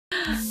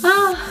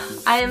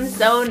I am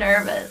so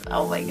nervous.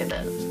 Oh my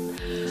goodness.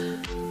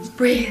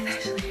 Breathe,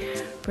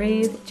 Ashley.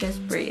 Breathe,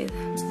 just breathe.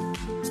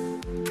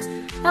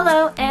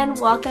 Hello and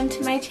welcome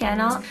to my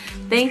channel.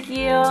 Thank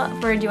you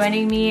for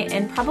joining me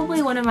in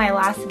probably one of my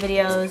last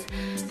videos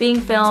being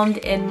filmed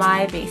in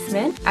my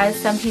basement. As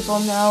some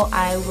people know,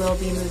 I will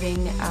be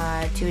moving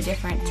to a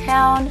different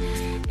town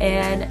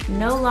and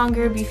no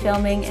longer be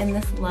filming in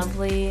this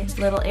lovely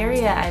little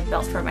area I've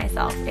built for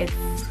myself. It's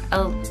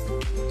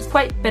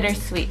quite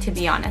bittersweet, to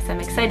be honest. I'm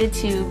excited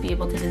to be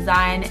able to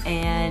design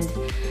and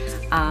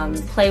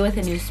play with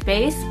a new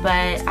space,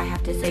 but I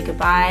have to say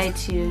goodbye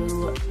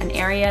to an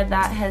area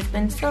that has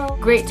been so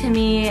great to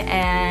me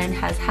and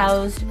has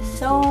housed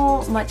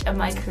so much of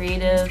my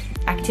creative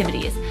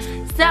activities.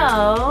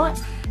 So,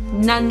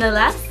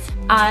 nonetheless,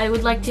 I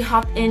would like to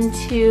hop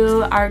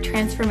into our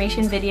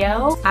transformation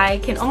video. I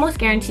can almost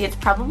guarantee it's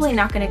probably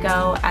not going to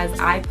go as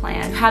I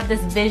planned. I have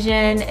this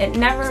vision. It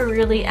never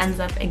really ends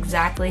up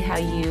exactly how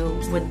you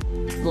would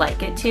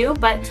like it to,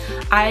 but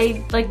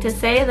I like to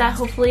say that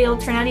hopefully it'll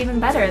turn out even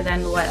better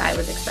than what I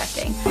was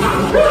expecting.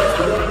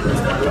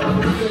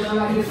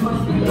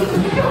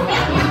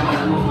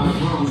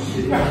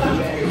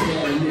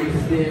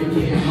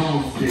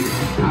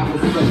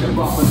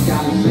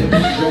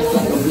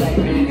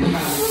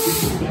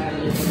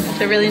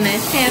 It's a really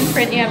nice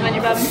handprint you have on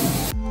your bum.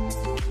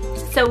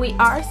 So we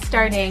are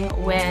starting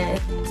with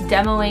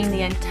demoing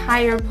the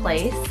entire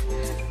place,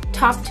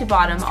 top to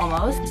bottom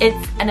almost.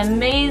 It's an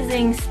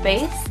amazing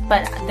space,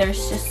 but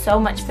there's just so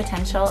much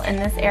potential in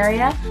this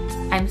area.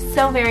 I'm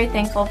so very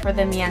thankful for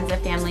the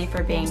Mienza family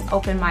for being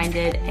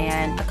open-minded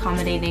and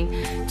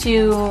accommodating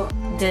to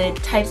the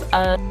type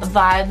of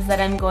vibes that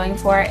I'm going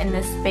for in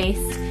this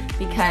space,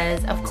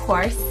 because of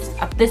course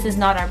this is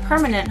not our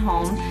permanent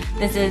home.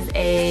 This is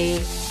a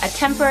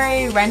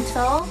temporary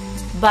rental,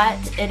 but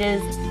it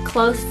is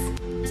close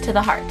to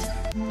the heart.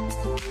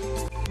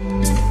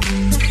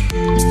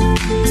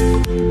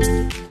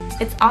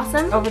 It's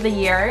awesome over the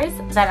years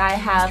that I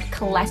have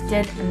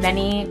collected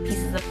many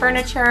pieces of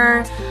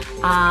furniture,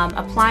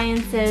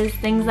 appliances,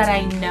 things that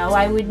I know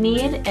I would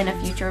need in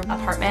a future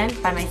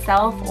apartment by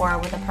myself or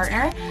with a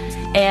partner,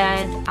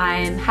 and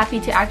I'm happy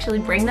to actually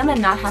bring them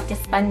and not have to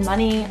spend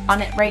money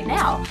on it right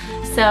now.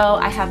 So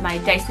I have my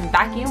Dyson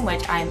Vacum,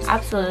 which I'm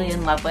absolutely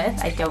in love with.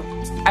 I don't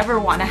ever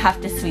want to have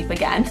to sweep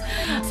again.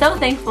 So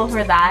thankful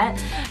for that,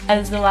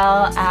 as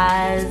well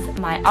as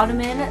my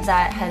ottoman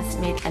that has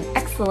made an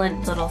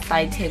excellent little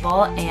side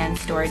table and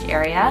storage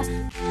area.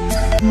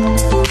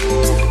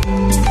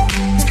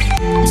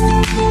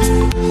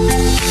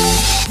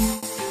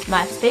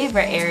 My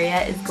favorite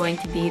area is going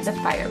to be the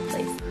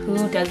fireplace.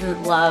 Who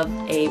doesn't love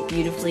a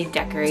beautifully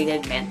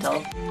decorated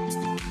mantle?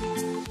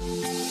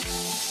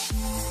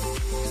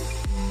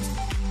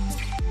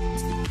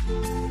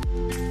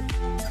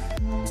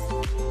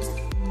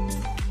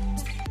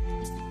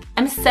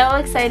 I'm so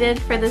excited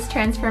for this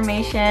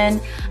transformation.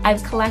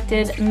 I've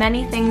collected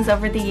many things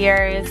over the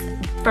years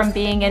from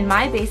being in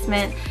my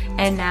basement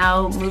and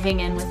now moving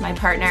in with my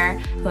partner,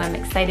 who I'm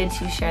excited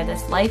to share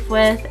this life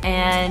with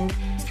and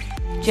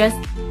just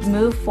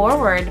move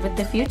forward with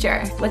the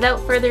future. Without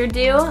further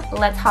ado,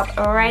 let's hop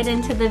right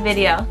into the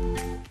video.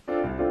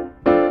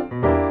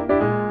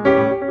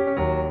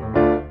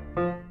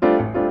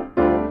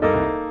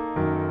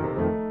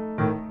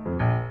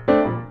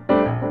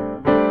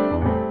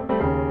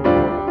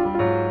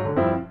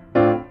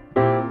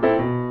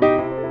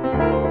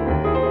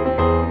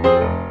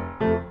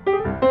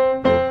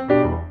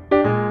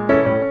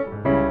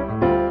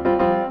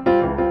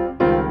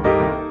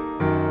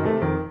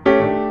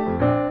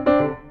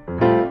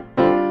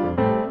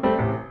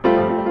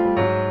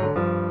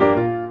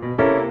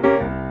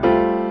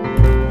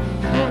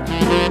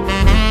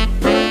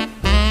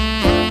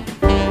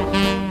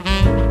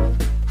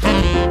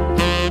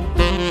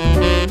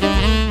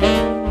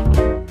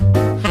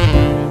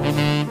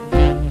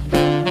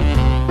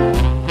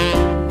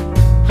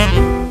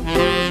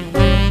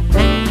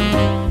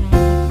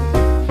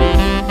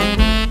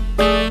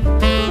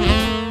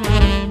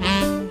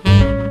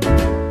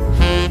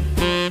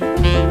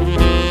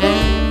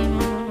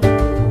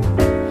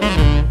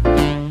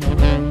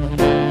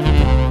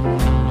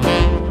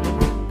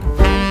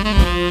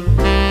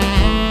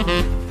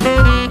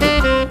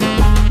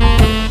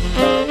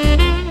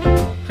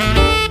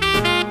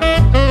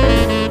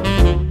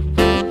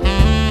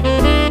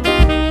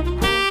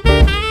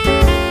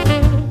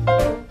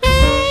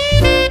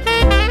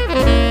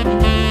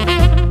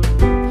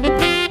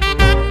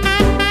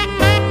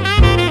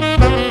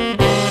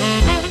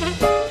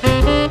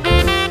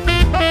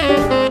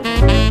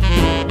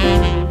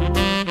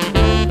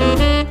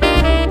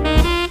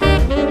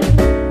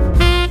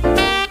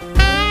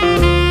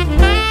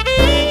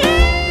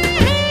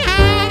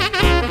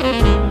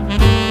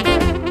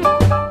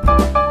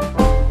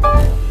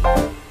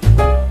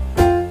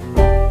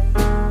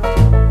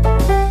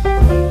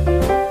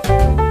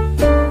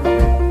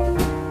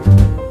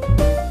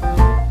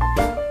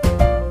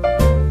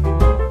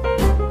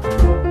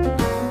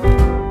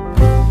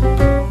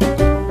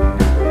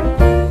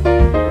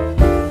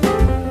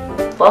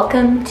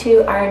 Welcome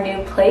to our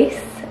new place.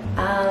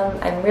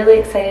 I'm really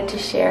excited to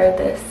share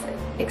this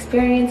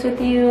experience with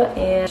you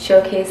and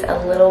showcase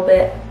a little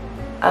bit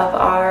of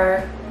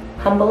our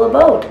humble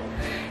abode.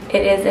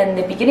 It is in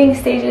the beginning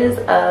stages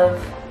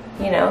of,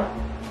 you know,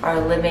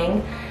 our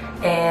living,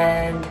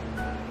 and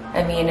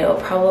I mean, it will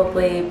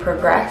probably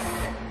progress,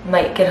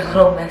 might get a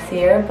little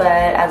messier,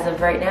 but as of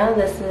right now,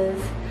 this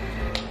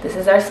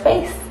is our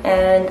space,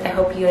 and I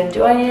hope you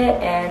enjoy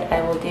it, and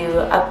I will do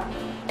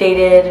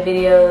updated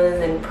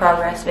videos and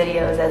progress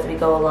videos as we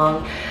go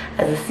along.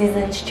 As the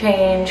seasons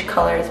change,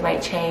 colors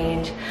might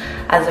change.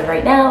 As of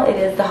right now, it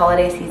is the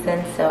holiday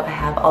season, so I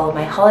have all of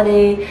my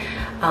holiday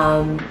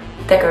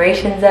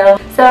decorations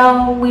out.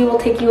 So we will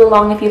take you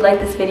along. If you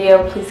like this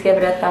video, please give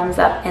it a thumbs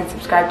up and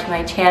subscribe to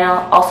my channel.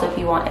 Also, if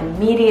you want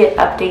immediate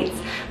updates,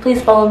 please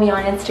follow me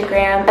on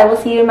Instagram. I will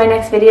see you in my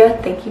next video.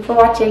 Thank you for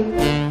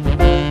watching.